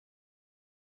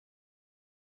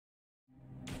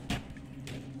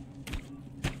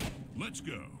Let's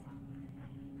go.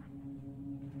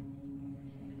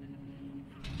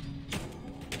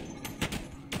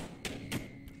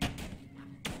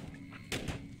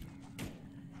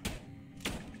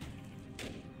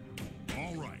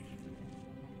 All right.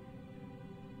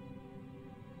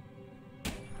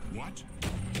 What?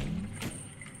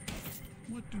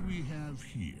 What do we have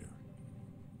here?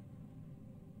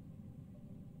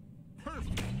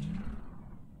 Perfect.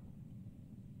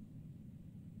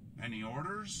 Any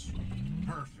orders?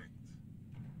 Perfect.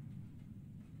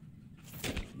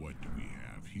 What do we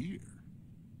have here?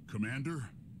 Commander?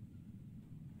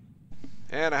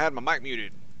 And I had my mic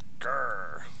muted.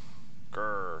 Grr.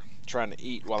 Grr. Trying to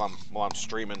eat while I'm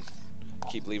streaming.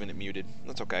 Keep leaving it muted.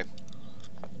 That's okay.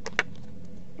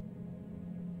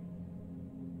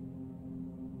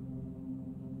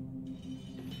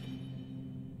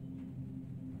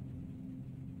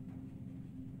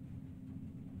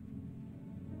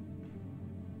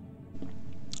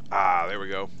 Ah, there we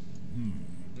go.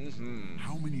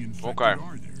 How many infected Okay.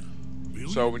 are there?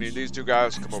 So we need these two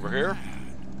guys to come over here.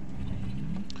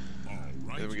 All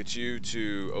right. Then we get you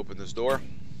to open this door.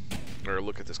 Or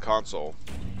look at this console.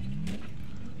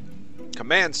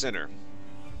 Command center.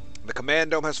 The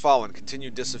command dome has fallen.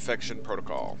 Continue disaffection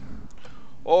protocol.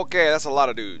 Okay, that's a lot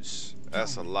of dudes.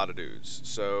 That's a lot of dudes.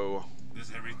 So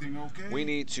Is everything okay? we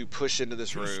need to push into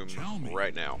this room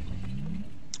right now.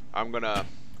 I'm gonna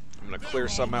clear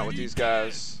some out with these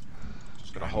guys.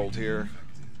 Just gonna hold here.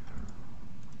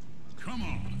 Come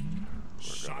on.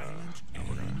 Silent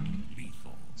and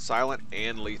lethal. Silent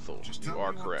and lethal. You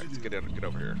are correct. Get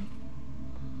over here.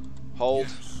 Hold.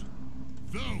 Yes.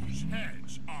 Those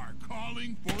heads are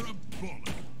calling for a bullet.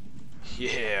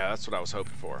 Yeah, that's what I was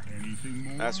hoping for. Anything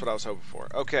more? That's what I was hoping for.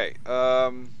 Okay. I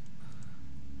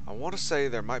want to say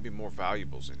there might be more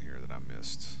valuables in here that I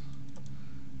missed.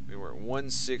 We were at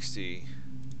 160.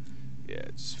 Yeah,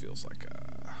 it just feels like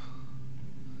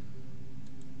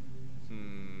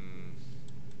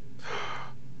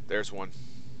There's one.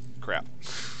 Crap.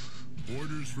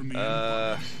 Orders from the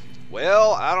Empire.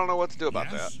 Well, I don't know what to do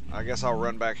about Yes? that. I guess I'll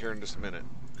run back here in just a minute.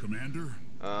 Commander?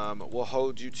 We'll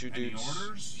hold you two Any dudes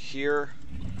orders? here,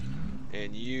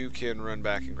 and you can run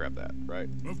back and grab that, right?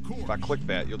 Of course. If I click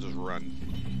that, you'll just run.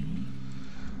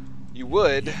 You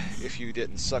would if you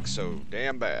didn't suck so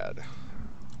damn bad.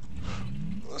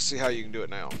 Let's see how you can do it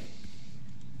now.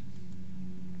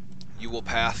 You will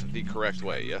path the correct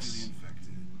way, yes?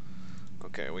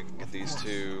 Okay, we can get these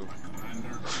two.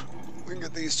 We can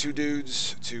get these two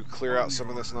dudes to clear out some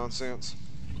of this nonsense.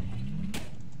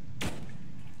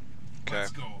 Okay.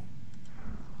 Let's go.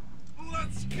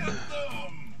 Let's get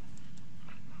them.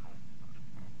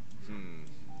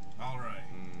 All right.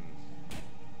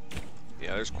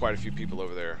 Yeah, there's quite a few people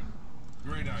over there.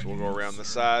 Great idea. So we'll go around this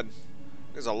sir. side.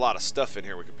 There's a lot of stuff in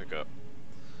here we can pick up.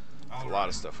 All A right. lot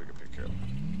of stuff we can pick up.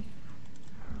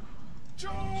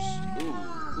 Charge!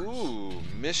 Ooh,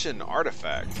 mission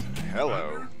artifact.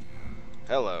 Hello.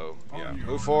 Hello. Yeah, On your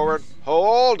move forward.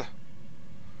 Hold!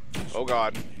 Oh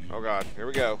god. Oh god. Here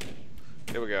we go.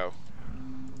 Here we go.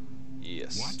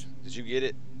 Yes. What? Did you get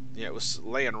it? Yeah, it was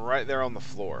laying right there on the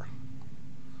floor.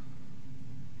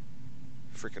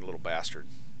 Freaking little bastard.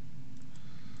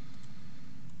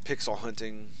 Pixel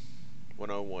hunting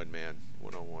 101, man.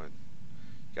 101.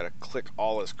 Gotta click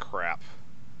all this crap.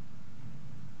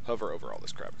 Hover over all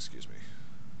this crap, excuse me.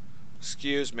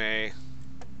 Excuse me.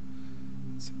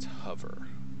 It's hover.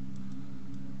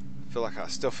 I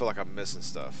still feel like I'm missing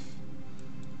stuff.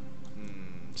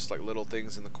 Just like little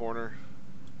things in the corner.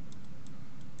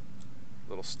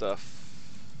 Little stuff.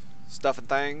 Stuff and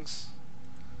things.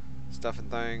 Stuff and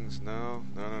things. No.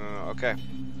 Okay.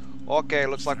 Okay,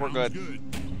 looks like we're Sounds good.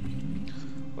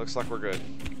 Looks like we're good.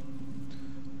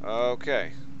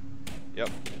 Okay. Yep.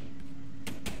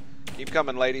 Keep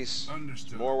coming, ladies.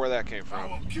 Understood. More where that came I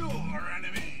from. will kill our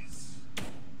enemies.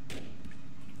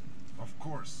 Of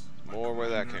course. my More where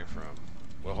that commander. came from.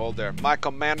 We'll hold there. My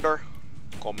commander.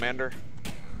 Commander.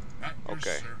 At your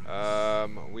Okay.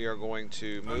 service. We are going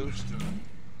to move. Understood.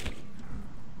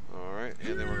 Alright,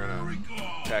 and then we're Here we gonna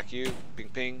go. attack you. Ping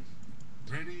ping.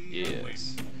 Ready and Yes.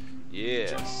 waiting.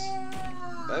 Yes.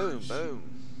 Boom, Charge! boom.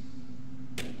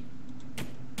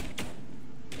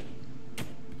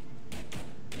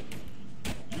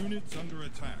 Units under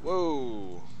attack.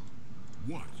 Whoa.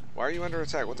 What? Why are you under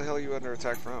attack? What the hell are you under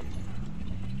attack from?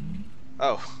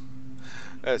 Oh.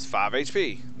 That's 5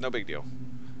 HP. No big deal.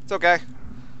 It's okay.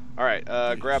 Alright,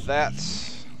 grab that.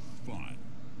 Fine.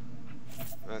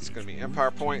 That's going to be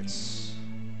Empire points.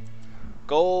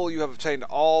 Goal, you have obtained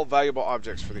all valuable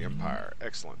objects for the Empire.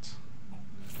 Excellent.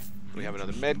 We have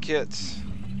another med kit.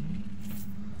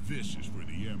 This is for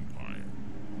the Empire.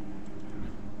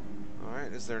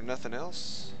 Alright, is there nothing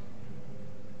else?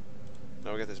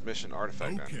 No, we got this mission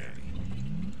artifact down here.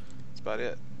 That's about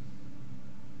it.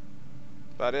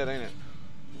 That's about it, ain't it?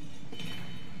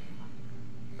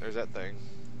 There's that thing.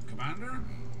 Commander?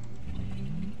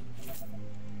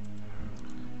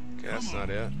 Okay, that's not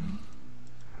it.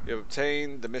 You have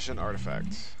obtained the mission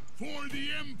artifact. For the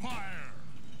Empire!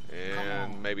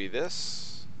 And maybe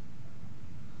this?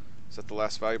 Is that the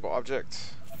last valuable object?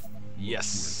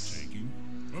 Yes.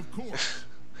 Of course.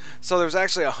 So there's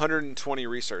actually 120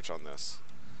 research on this.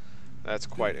 That's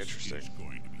quite interesting. This is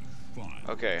going to be fun.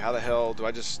 Okay, how the hell do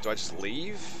I just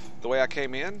leave the way I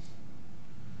came in?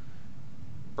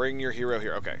 Bring your hero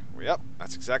here. Okay. Yep,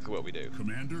 that's exactly what we do.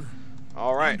 Commander?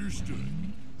 All right. Understood.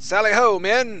 Sally ho,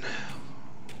 men.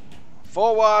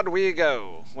 Forward we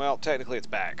go. Well, technically it's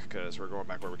back because we're going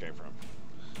back where we came from.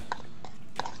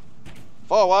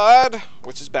 Forward,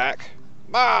 which is back.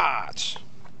 March.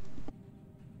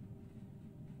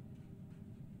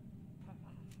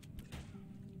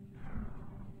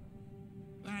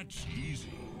 That's easy.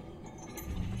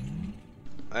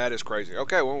 That is crazy.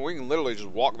 Okay, well, we can literally just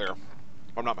walk there,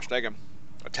 if I'm not mistaken.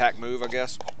 Attack move, I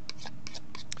guess.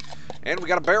 And we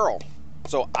got a barrel.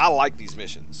 So I like these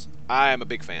missions. I am a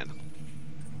big fan.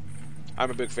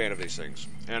 I'm a big fan of these things.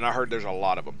 And I heard there's a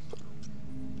lot of them.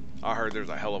 I heard there's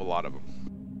a hell of a lot of them.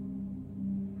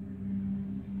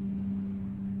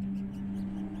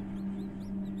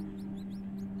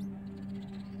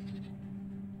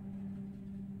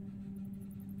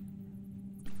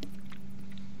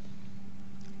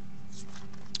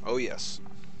 Oh, yes.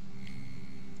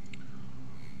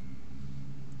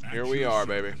 Here we are,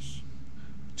 baby.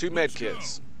 2 med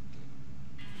kits.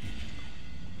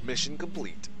 Mission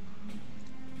complete.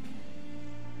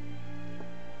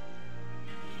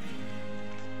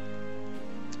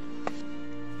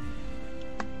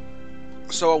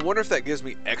 So I wonder if that gives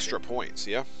me extra points,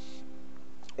 yeah?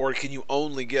 Or can you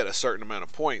only get a certain amount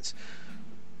of points?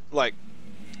 Like,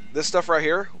 this stuff right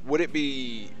here, would it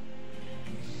be...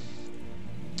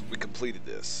 We completed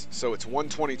this. So it's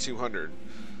 120,200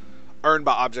 earned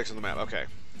by objects on the map. Okay.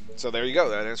 So there you go.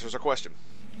 That answers our question.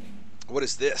 What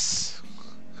is this?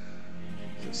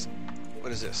 What is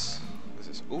this? What is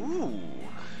this? Ooh.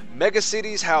 Mega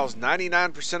cities house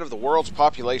 99% of the world's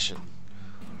population.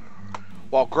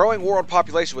 While growing world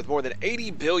population with more than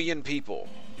 80 billion people.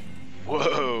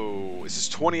 Whoa. This is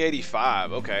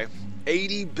 2085. Okay.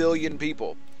 80 billion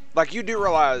people. Like, you do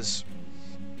realize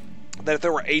that if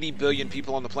there were 80 billion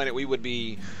people on the planet, we would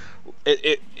be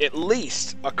at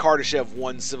least a Kardashev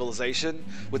 1 civilization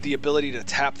with the ability to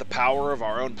tap the power of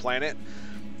our own planet.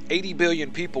 80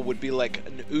 billion people would be like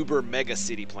an uber mega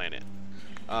city planet.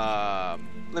 Let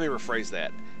me rephrase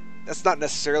that. That's not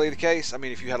necessarily the case. I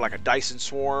mean, if you had like a Dyson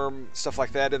swarm, stuff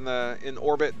like that in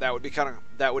orbit, that would kind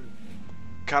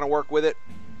of work with it.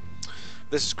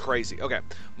 This is crazy. Okay,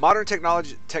 modern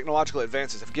technological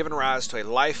advances have given rise to a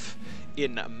life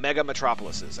in mega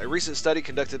metropolises. A recent study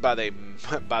conducted by the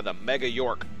Mega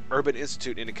York Urban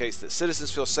Institute indicates that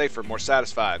citizens feel safer, more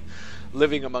satisfied,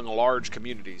 living among large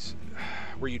communities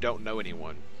where you don't know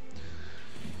anyone.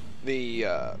 The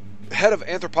head of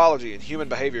anthropology and human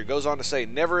behavior goes on to say,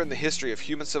 never in the history of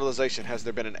human civilization has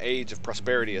there been an age of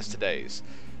prosperity as today's.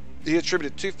 He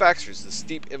attributed 2 factors to the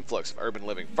steep influx of urban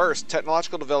living. First,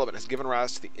 technological development has given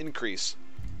rise to the increase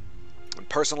in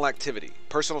personal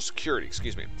security,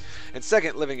 And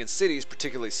second, living in cities,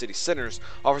 particularly city centers,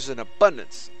 offers an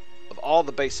abundance of all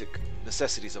the basic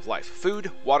necessities of life: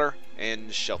 food, water,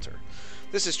 and shelter.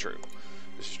 This is true.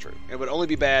 This is true. It would only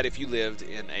be bad if you lived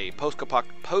in a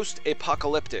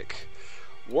post-apocalyptic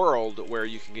world where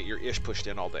you can get your ish pushed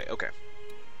in all day. Okay.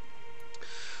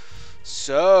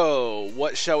 So,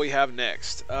 what shall we have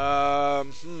next?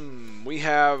 We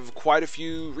have quite a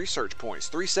few research points.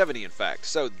 370, in fact.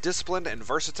 So, disciplined and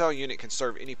versatile unit can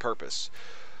serve any purpose.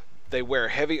 They wear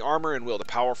heavy armor and wield a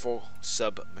powerful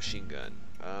submachine gun.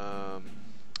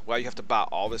 Well, you have to buy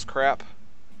all this crap.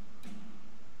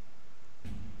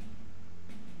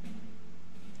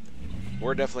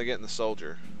 We're definitely getting the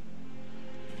soldier.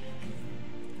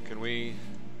 Can we...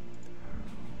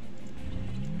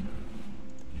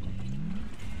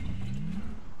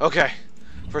 Okay,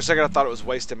 for a second I thought it was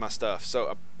wasting my stuff.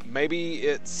 So maybe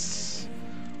it's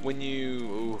when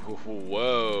you...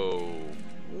 Whoa.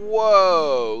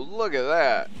 Whoa, look at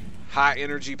that. High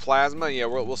energy plasma. Yeah,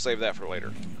 we'll save that for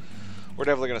later. We're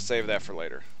definitely going to save that for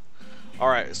later.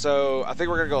 Alright, so I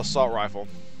think we're going to go assault rifle.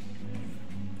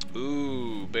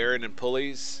 Ooh, Baron and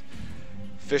Pulleys.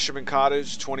 Fisherman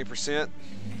Cottage, 20%.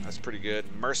 That's pretty good.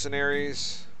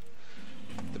 Mercenaries.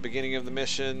 The beginning of the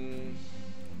mission...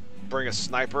 Bring a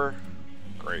sniper.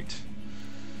 Great.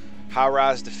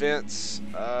 High-rise defense.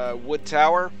 Wood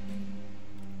tower.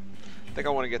 I think I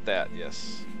want to get that,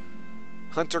 yes.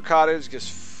 Hunter cottage gives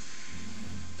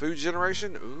food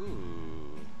generation.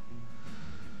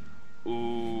 Ooh.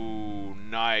 Ooh,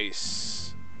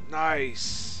 nice.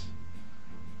 Nice.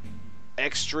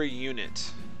 Extra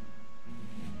unit.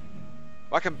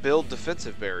 I can build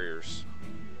defensive barriers.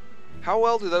 How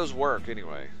well do those work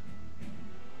anyway?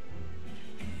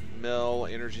 Mill,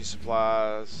 energy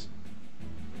supplies.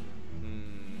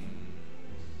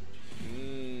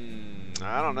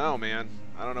 I don't know, man.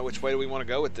 I don't know which way do we want to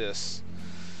go with this.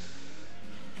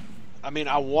 I mean,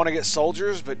 I want to get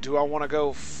soldiers, but do I want to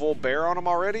go full bear on them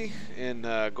already and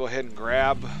go ahead and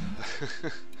grab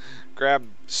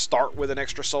start with an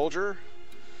extra soldier?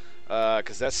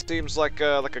 Because that seems like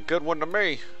a good one to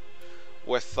me,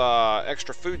 with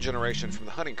extra food generation from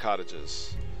the hunting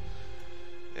cottages.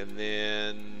 And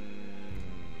then,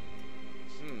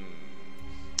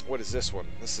 what is this one?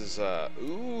 This is,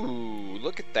 ooh,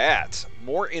 look at that.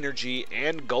 More energy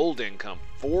and gold income.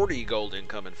 40 gold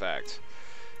income, in fact.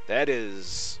 That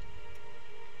is,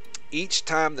 each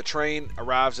time the train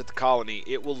arrives at the colony,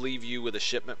 it will leave you with a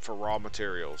shipment for raw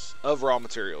materials,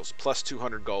 plus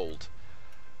 200 gold.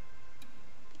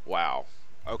 Wow.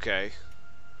 Okay.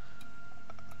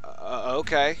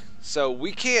 Okay. So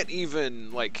we can't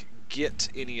even, like, get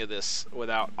any of this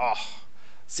without,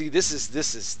 see, this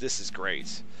is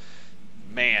great.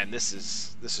 Man, this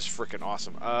is freaking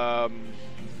awesome.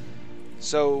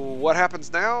 So what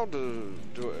happens now? Do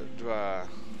I?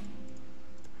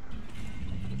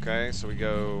 Okay, so we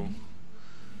go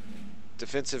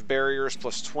defensive barriers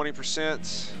plus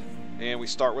 20%, and we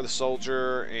start with a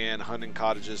soldier and hunting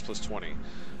cottages plus 20. I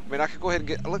mean, I could go ahead and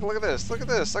get look at this. Look at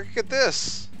this. I could get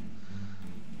this,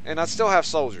 and I'd still have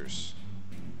soldiers.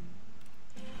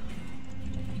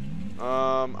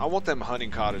 I want them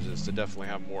hunting cottages to definitely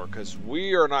have more, because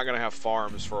we are not going to have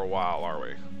farms for a while, are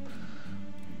we?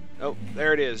 Oh,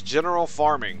 there it is. General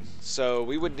farming. So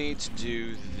we would need to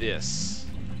do this.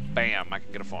 Bam, I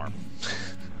can get a farm.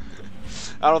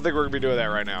 I don't think we're going to be doing that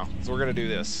right now. So we're going to do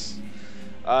this.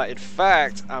 In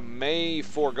fact, I may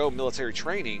forego military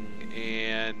training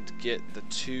and get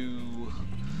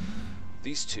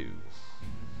these two.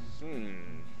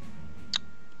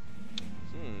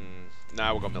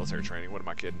 Nah, we'll go military training. What am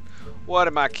I kidding? What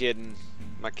am I kidding?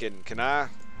 Am I kidding? Can I?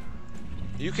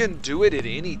 You can do it at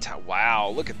any time. Wow,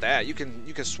 look at that. You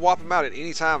can swap them out at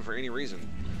any time for any reason.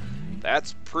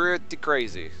 That's pretty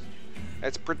crazy.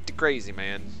 That's pretty crazy,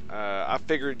 man. I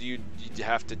figured you'd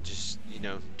have to just, you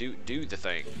know, do the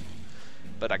thing.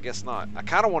 But I guess not. I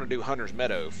kind of want to do Hunter's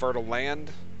Meadow. Fertile land.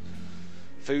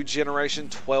 Food generation,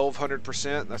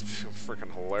 1200%. That's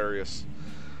freaking hilarious.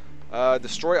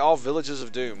 Destroy all villages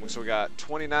of doom. So we got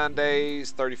 29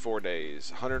 days, 34 days,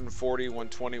 140,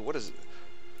 120. What is it?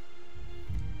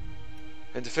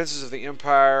 And defenses of the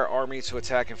Empire, army to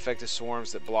attack infected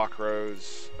swarms that block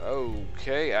roads.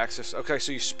 Okay, access. Okay,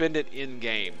 so you spend it in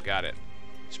game. Got it.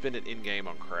 Spend it in game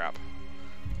on crap.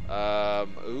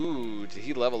 Ooh, did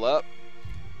he level up?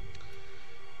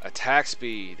 Attack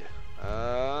speed.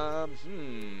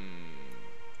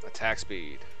 Attack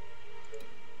speed.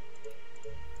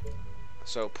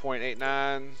 So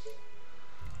 0.89.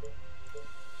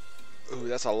 Ooh,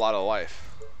 that's a lot of life.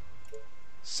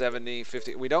 70,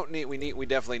 50. We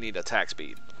definitely need attack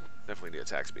speed. Definitely need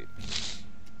attack speed.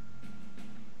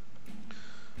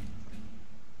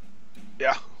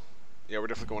 Yeah. Yeah, we're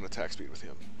definitely going attack speed with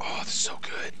him. Oh, this is so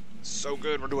good. So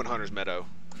good. We're doing Hunter's Meadow.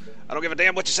 I don't give a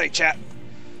damn what you say, chat.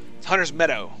 It's Hunter's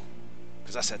Meadow.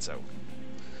 Because I said so.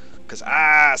 Because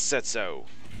I said so.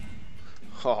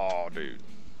 Oh, dude.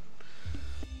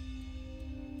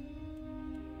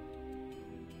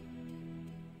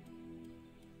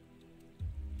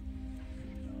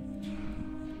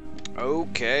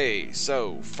 Okay,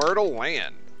 so fertile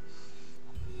land.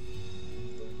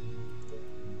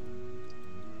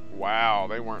 Wow,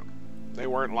 they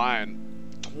weren't lying.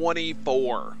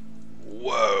 24.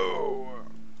 Whoa.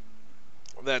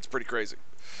 That's pretty crazy.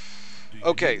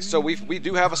 Okay, so we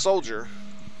do have a soldier.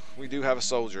 We do have a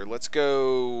soldier. Let's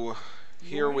go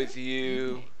here with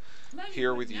you,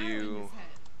 here with you,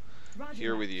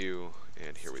 here with you,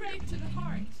 and here with you.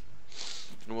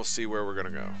 And we'll see where we're gonna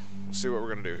go. We'll see what we're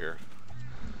gonna do here.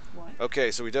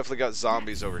 Okay, so we definitely got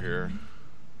zombies over here.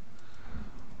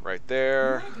 Right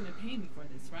there. You're gonna pay me for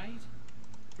this, right?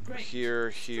 Great.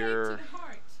 Here.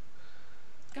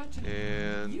 Gotcha.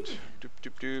 And doop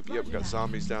doop doop. Yep, we got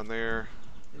zombies down there.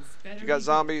 You got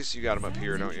zombies? You got them up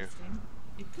here, don't you?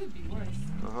 It could be worse.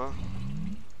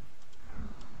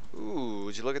 Ooh,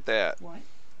 would you look at that? What?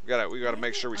 We gotta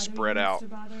make sure we Other spread units out to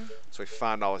bother? so we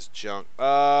find all this junk.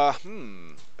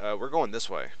 We're going this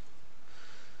way.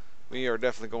 We are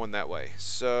definitely going that way.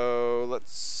 So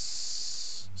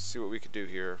let's see what we could do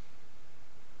here.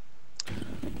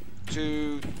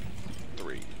 2,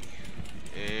 3,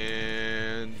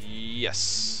 and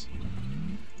yes,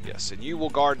 yes. And you will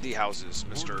guard the houses,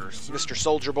 Mr.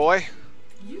 Soldier Boy.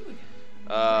 You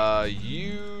again.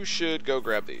 You should go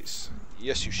grab these.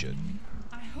 Yes, you should.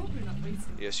 I hope you're not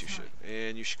wasting Yes, you time. should.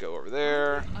 And you should go over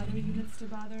there. Other units to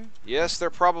bother? Yes, there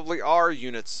probably are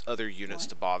other units What?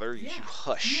 to bother. You Yeah.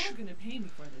 hush. You're gonna pay me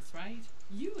for this, right?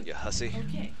 You again. You hussy.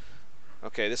 Okay.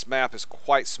 Okay, this map is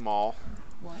quite small,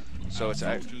 What? so it's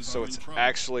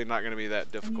actually not going to be that A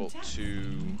new difficult task.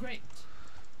 Great.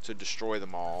 to destroy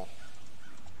them all.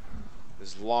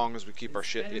 As long as we keep our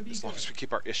shit, better be as long good. as we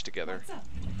keep our ish together. What's up?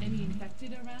 Any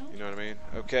infected around? You know what I mean?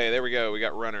 Okay, there we go. We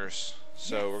got runners.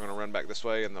 So Yes. we're gonna run back this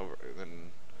way, and then we're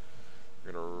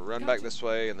gonna run back Gotcha. this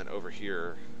way, and then over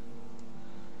here.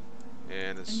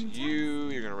 And it's And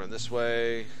you're gonna run this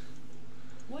way.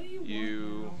 What do you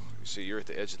You want see, you're at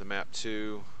the edge of the map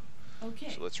too. now? Okay.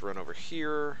 So let's run over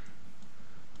here.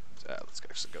 Let's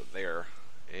actually go there.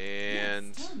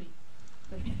 And yes, tell me.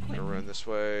 But be I'm quick. gonna run this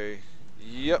way.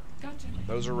 Yep, Gotcha.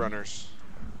 those are runners.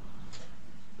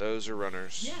 Those are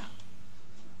runners. Yeah.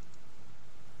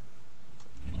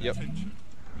 Yep. Attention.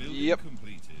 Building Yep.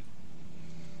 completed.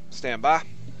 Stand by.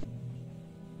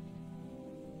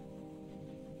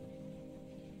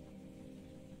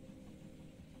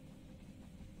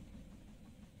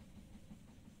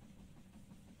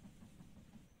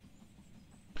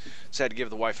 Just had to give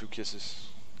the waifu kisses.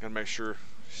 Gotta make sure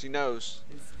she knows.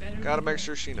 This better Gotta be make good.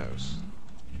 sure she knows.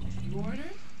 You order,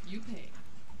 you pay.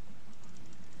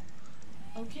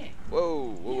 Okay.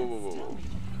 Whoa, whoa, whoa, Yes, whoa, tell whoa. me.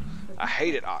 But I be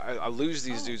hate it. quick. I lose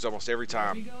these Oh, dudes almost every Here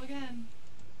we time. go again.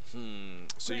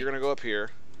 So Great. you're gonna go up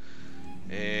here,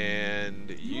 and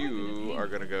you are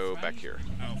gonna go back here.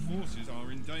 Our forces are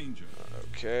in danger.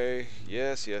 Okay.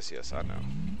 Yes, yes, yes. I know.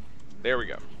 There we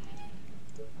go.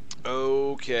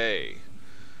 Okay.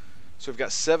 So we've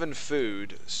got 7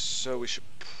 food, so we should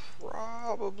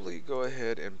probably go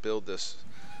ahead and build this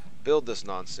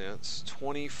nonsense.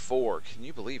 24. Can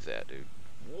you believe that, dude?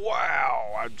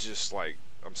 Wow! I'm just like,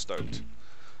 I'm stoked.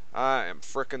 I am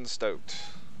frickin' stoked.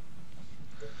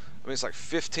 I mean, it's like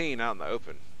 15 out in the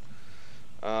open.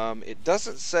 It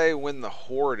doesn't say when the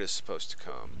horde is supposed to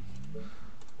come.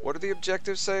 What do the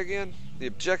objectives say again? The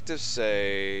objectives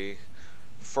say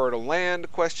fertile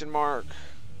land, question mark.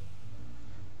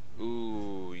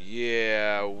 Ooh,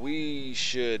 yeah, we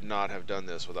should not have done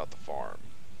this without the farm.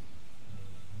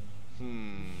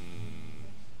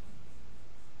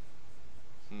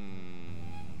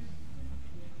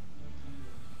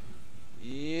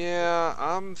 Yeah,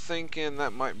 I'm thinking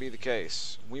that might be the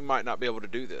case. We might not be able to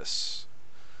do this.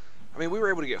 I mean, we were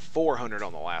able to get 400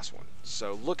 on the last one.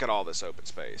 So look at all this open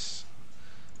space.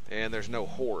 And there's no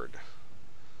horde.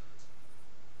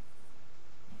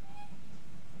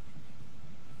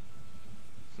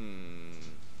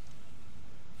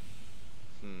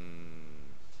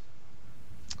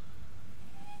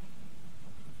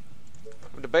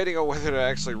 I'm debating on whether to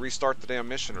actually restart the damn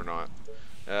mission or not.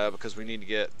 Because we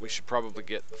should probably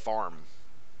get the farm.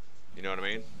 You know what I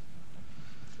mean?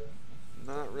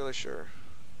 Not really sure,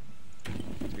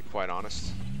 to be quite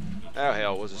honest. Oh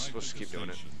hell, we'll just keep doing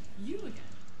it. You again.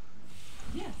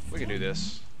 Yes. We can tell do me.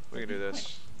 this. We can do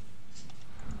this.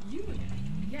 You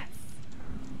again. Yes.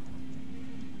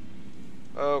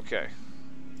 Okay.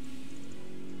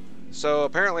 So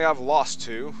apparently I've lost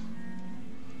 2.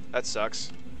 That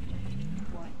sucks.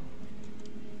 What?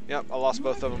 Yep, I lost You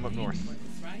both are of them up gonna pay me north. for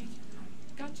this, right?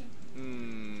 Gotcha.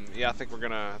 Yeah, I think we're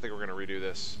gonna redo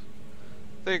this.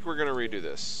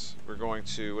 We're going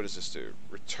to, what does this do?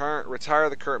 Retire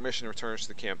the current mission and returns to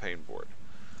the campaign board.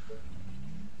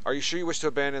 Are you sure you wish to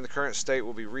abandon the current state?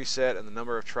 Will be reset and the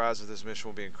number of tries of this mission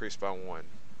will be increased by 1.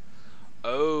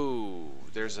 Oh,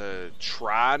 there's a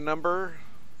try number?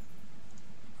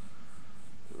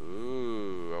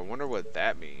 Ooh, I wonder what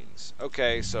that means.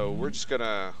 Okay, so we're just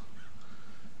gonna,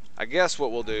 I guess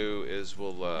what we'll do is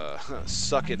we'll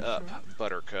suck it up,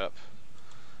 Buttercup.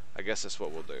 I guess that's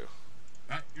what we'll do.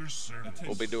 At your service.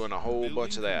 We'll be doing a whole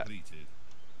bunch of that. Completed.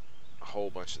 A whole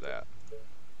bunch of that.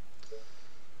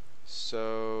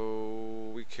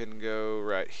 So we can go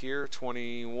right here,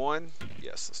 21.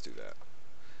 Yes, let's do that.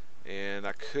 And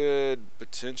I could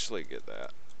potentially get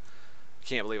that.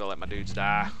 Can't believe I let my dudes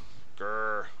die.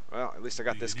 Grr. Well, at least I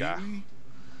got this guy.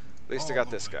 At least I got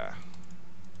this guy.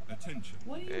 Attention.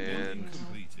 What are you And- doing now?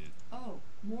 Completed. Oh,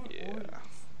 more Yeah. orders.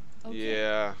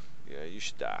 Okay. Yeah, you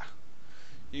should die.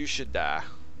 You should die.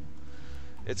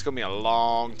 It's gonna be a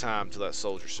long time to that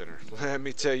soldier center. Let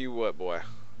me tell you what, boy.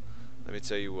 Let me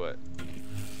tell you what.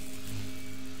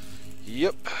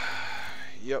 Yep.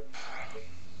 Yep.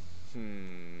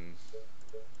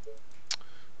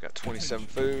 Got 27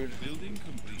 food. Building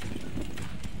completed.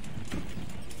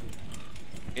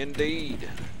 Indeed.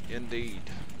 Indeed.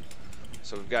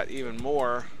 So we've got even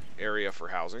more area for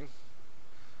housing.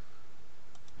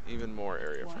 Even more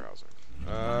area for housing.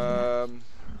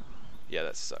 Yeah,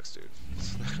 that sucks, dude.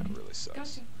 That really sucks.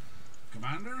 Gotcha.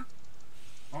 Commander,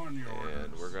 on your orders.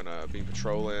 And we're gonna be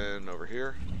patrolling over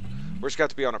here. We're just got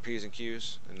to be on our P's and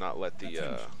Q's and not let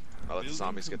the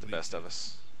zombies get the best of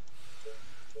us.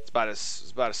 It's about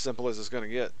as simple as it's gonna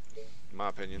get, in my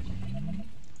opinion.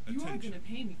 You are gonna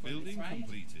pay me for this, Building right?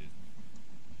 completed.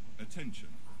 Attention.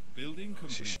 Building She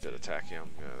completed. should attack him.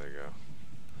 Yeah, there you go.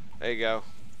 There you go.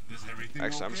 Is everything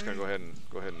Actually, I'm just okay? gonna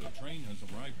go ahead and The train has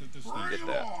arrived at the Bring station.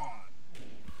 get that. on.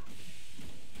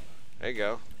 there you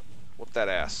go. Whoop that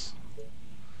ass.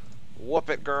 Whoop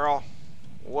it, girl.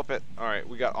 Whoop it. All right,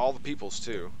 we got all the peoples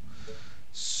too.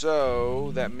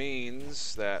 So that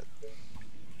means that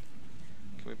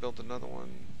can we build another one?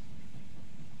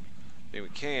 I mean, we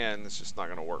can. It's just not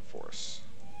gonna work for us.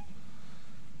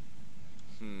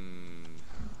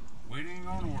 Waiting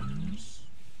on orders.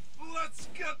 Let's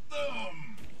get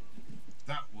them.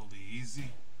 That will be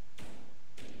easy.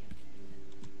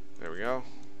 There we go.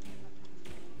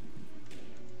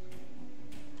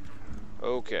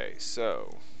 Okay,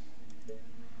 so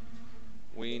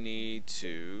we need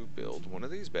to build one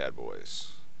of these bad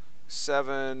boys.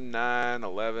 7, 9,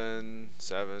 11,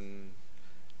 7,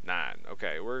 9.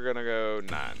 Okay, we're gonna go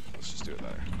 9. Let's just do it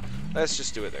there. Let's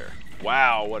just do it there.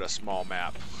 Wow, what a small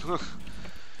map.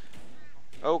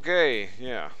 Okay,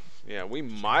 yeah. Yeah, we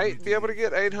might be able to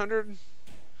get 800.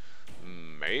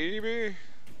 Maybe.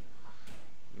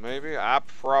 Maybe. I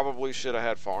probably should have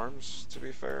had farms, to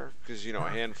be fair. Because, you know, a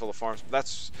handful of farms.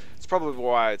 That's probably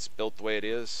why it's built the way it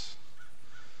is.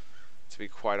 To be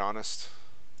quite honest.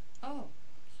 Oh,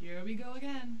 here we go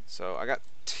again. So, I got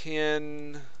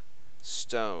 10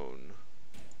 stone.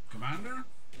 Commander?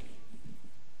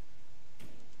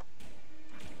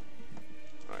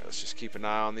 Alright, let's just keep an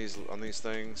eye on these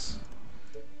things.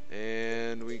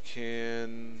 And we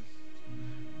can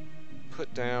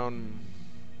put down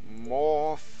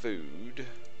more food.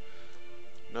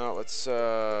 No, let's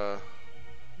do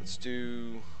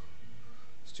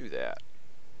that.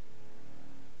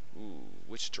 Ooh,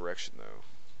 which direction though?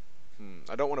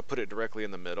 I don't want to put it directly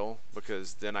in the middle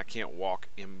because then I can't walk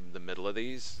in the middle of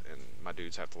these and my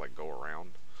dudes have to like go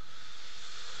around.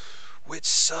 Which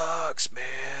sucks,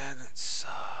 man. It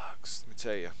sucks. Let me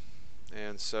tell you.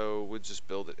 And so we'll just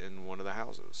build it in one of the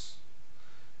houses.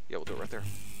 Yeah, we'll do it right there.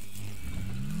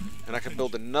 And I can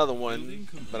build another one,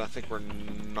 but I think we're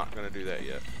not going to do that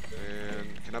yet.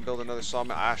 And can I build another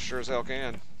sawmill? I sure as hell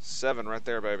can. 7 right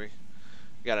there, baby.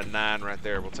 We got a 9 right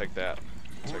there. We'll take that.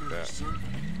 We'll take Orders, that. sir.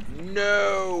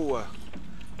 No!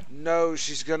 No,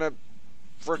 she's going to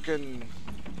frickin'...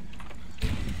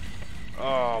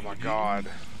 Oh my god.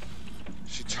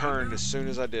 She turned as soon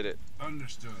as I did it.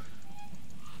 Understood.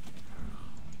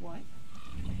 What?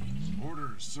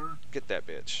 Orders, sir. Get that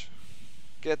bitch.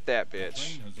 Get that The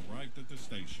bitch. train has arrived at the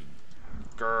station.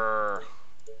 Grr.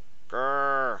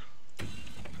 Grr.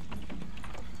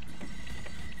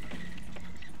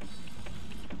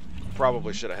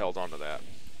 Probably should have held on to that.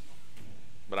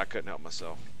 But I couldn't help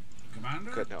myself.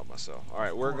 Commander? Couldn't help myself.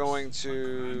 Alright, we're Of course, going my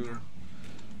to commander.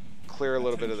 clear a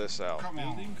little bit of this out. Come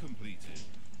Building on. completed.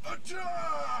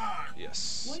 Attack!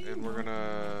 Yes. What do you And we're want?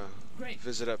 gonna Great.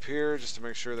 visit up here just to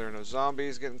make sure there are no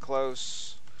zombies getting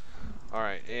close.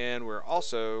 Alright, and we're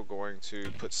also going to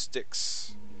put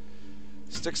sticks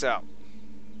out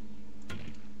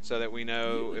so that we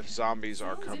know if zombies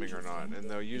are coming or not. And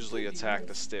they'll usually attack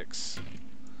the sticks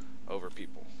over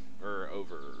people. Or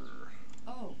over...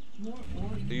 Oh, more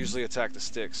orders. They usually attack the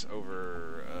sticks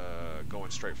over going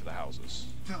straight for the houses.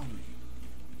 Tell me.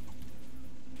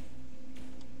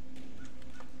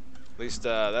 At least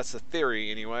that's the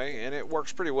theory anyway, and it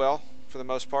works pretty well for the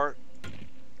most part.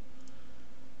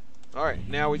 Alright,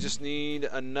 now we just need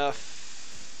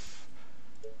enough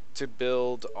to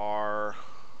build our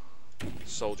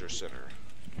soldier center.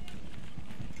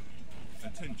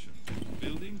 Attention.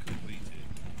 Building completed.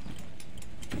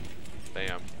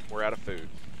 Bam, we're out of food.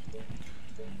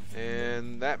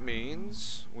 And that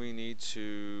means we need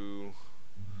to...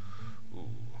 Ooh.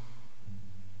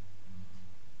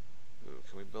 Ooh,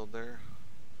 can we build there?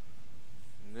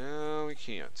 No, we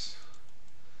can't.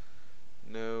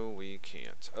 No, we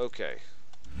can't. Okay.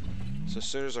 So as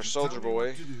soon as our soldier Tell me boy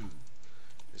what to do.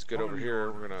 is good over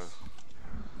here, we're gonna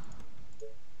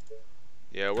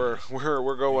Yeah, we're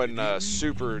going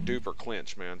super duper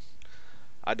clinch, man.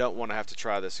 I don't want to have to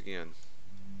try this again.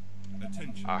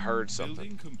 Attention. I heard something.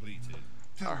 Building completed.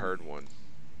 I heard one.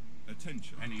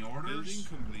 Attention. Any orders?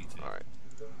 Building completed. All right.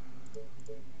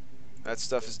 That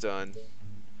stuff is done.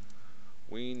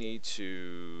 We need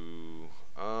to.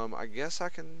 I guess I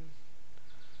can.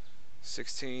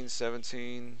 16,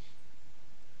 17.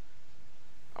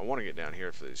 I want to get down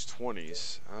here for these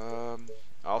 20s. I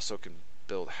also can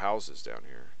build houses down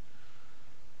here.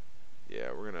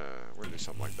 Yeah, we're gonna do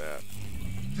something like that.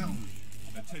 Tell me.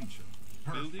 Attention.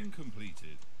 Perfect. Building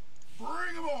completed.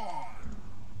 Bring 'em on!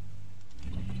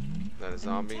 Is that a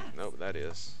zombie? Nope, that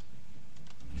is.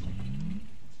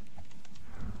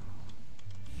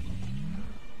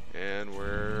 And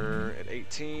we're at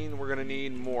 18. We're gonna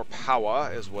need more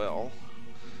power as well.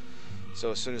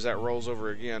 So as soon as that rolls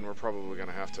over again, we're probably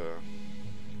gonna have to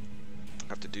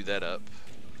do that up.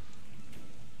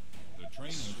 The train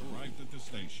has arrived at the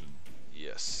station.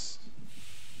 Yes.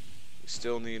 We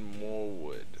still need more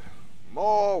wood.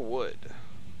 More wood.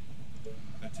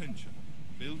 Attention.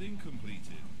 Building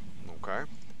completed. Okay.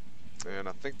 And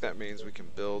I think that means we can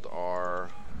build our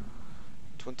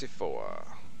 24,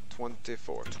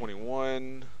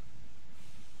 21,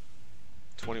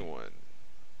 21.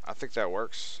 I think that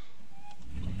works.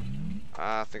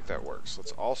 I think that works.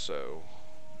 Let's also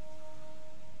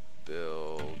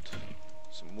build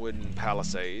some wooden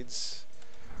palisades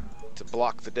to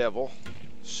block the devil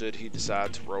should he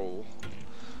decide to roll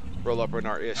up in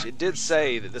our ish. It did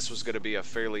say that this was going to be a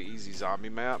fairly easy zombie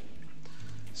map.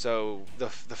 So the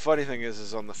funny thing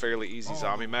is on the fairly easy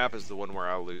zombie map is the one where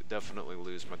I definitely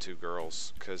lose my 2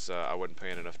 girls because I wasn't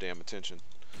paying enough damn attention.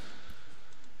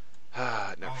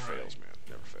 It never fails, man.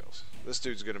 Never fails. This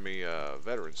dude's gonna be a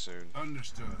veteran soon.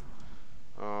 Understood.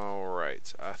 All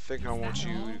right. I think I want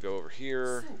you to go over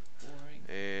here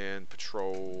and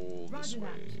patrol this way.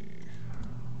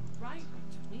 Right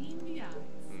between the eyes.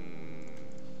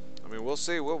 I mean, we'll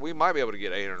see. We might be able to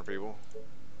get 800 people.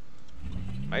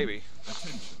 Maybe.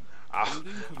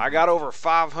 I got over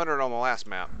 500 on the last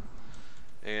map,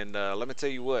 and let me tell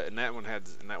you what. And that one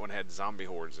had zombie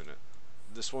hordes in it.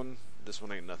 This one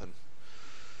ain't nothing.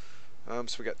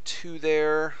 So we got 2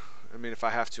 there. I mean, if I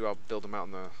have to, I'll build them out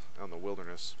in the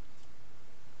wilderness.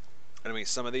 And I mean,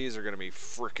 some of these are gonna be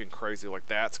freaking crazy. Like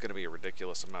that's gonna be a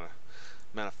ridiculous amount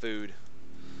of food.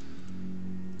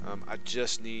 I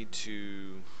just need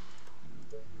to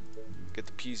get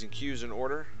the P's and Q's in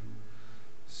order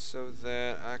so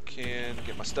that I can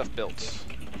get my stuff built.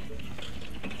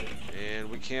 And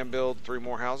we can build 3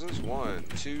 more houses. 1,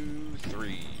 2,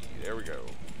 3. There we go.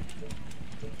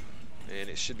 And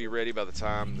it should be ready by the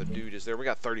time the dude is there. We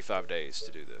got 35 days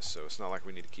to do this, so it's not like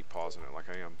we need to keep pausing it like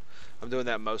I am. I'm doing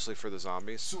that mostly for the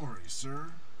zombies. Sorry,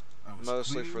 sir. I was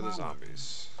Mostly cleaning for the my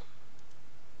zombies.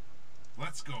 weapon.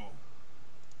 Let's go.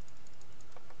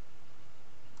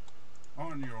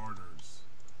 On your orders.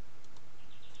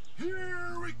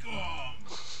 Here we come.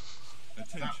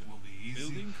 Attention. That will be easy.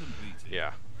 Building completed.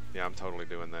 Yeah, I'm totally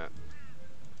doing that.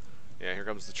 Yeah, here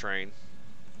comes the train.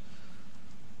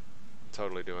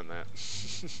 Totally doing that.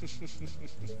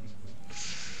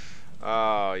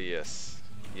 Oh, yes.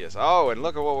 Yes. Oh, and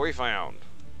look at what we found.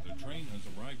 The train has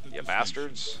arrived at You the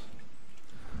bastards.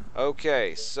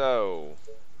 Okay, so.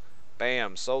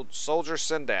 Bam. Soldier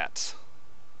Sendat.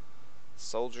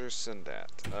 Soldier Sendat.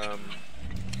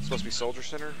 It's supposed to be Soldier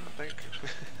Center, I think.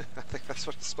 I think that's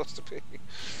what it's supposed to be.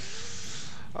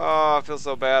 Oh, I feel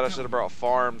so bad. I should have brought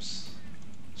farms.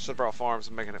 Should have brought farms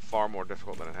and making it far more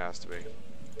difficult than it has to be.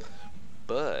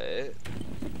 But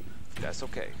that's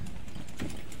okay.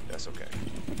 That's okay.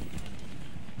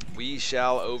 We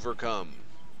shall overcome.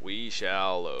 We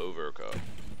shall overcome.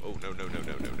 Oh, no.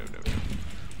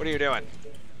 What are you doing?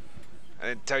 I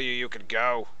didn't tell you could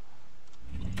go.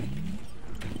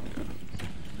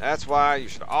 That's why you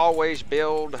should always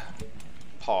build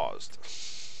paused.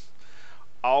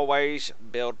 Always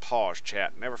build paused,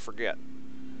 chat. Never forget.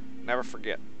 Never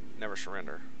forget. Never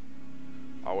surrender.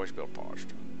 Always build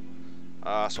paused.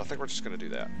 So I think we're just going to do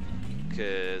that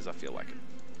because I feel like it.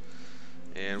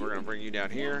 And we're going to bring you down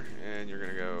here, and you're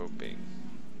going to go bing.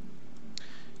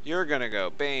 You're going to go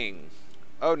bing.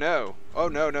 Oh, no. Oh,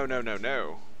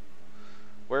 no.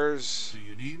 Where's... Do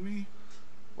you need me?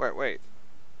 Wait.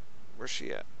 Where's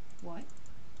she at? What?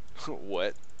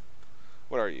 What?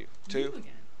 What are you? 2? You again.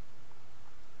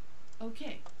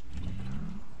 Okay.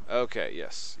 Okay,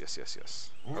 yes.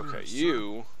 Orders, Okay, sir.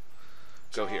 you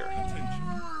go here.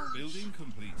 Attention. Building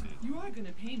completed. You are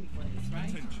gonna pay me for this, right?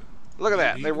 Attention. Look at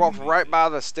that. They walked right by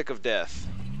the stick of death.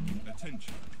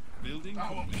 Attention. Building I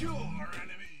will completed. kill our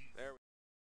enemies.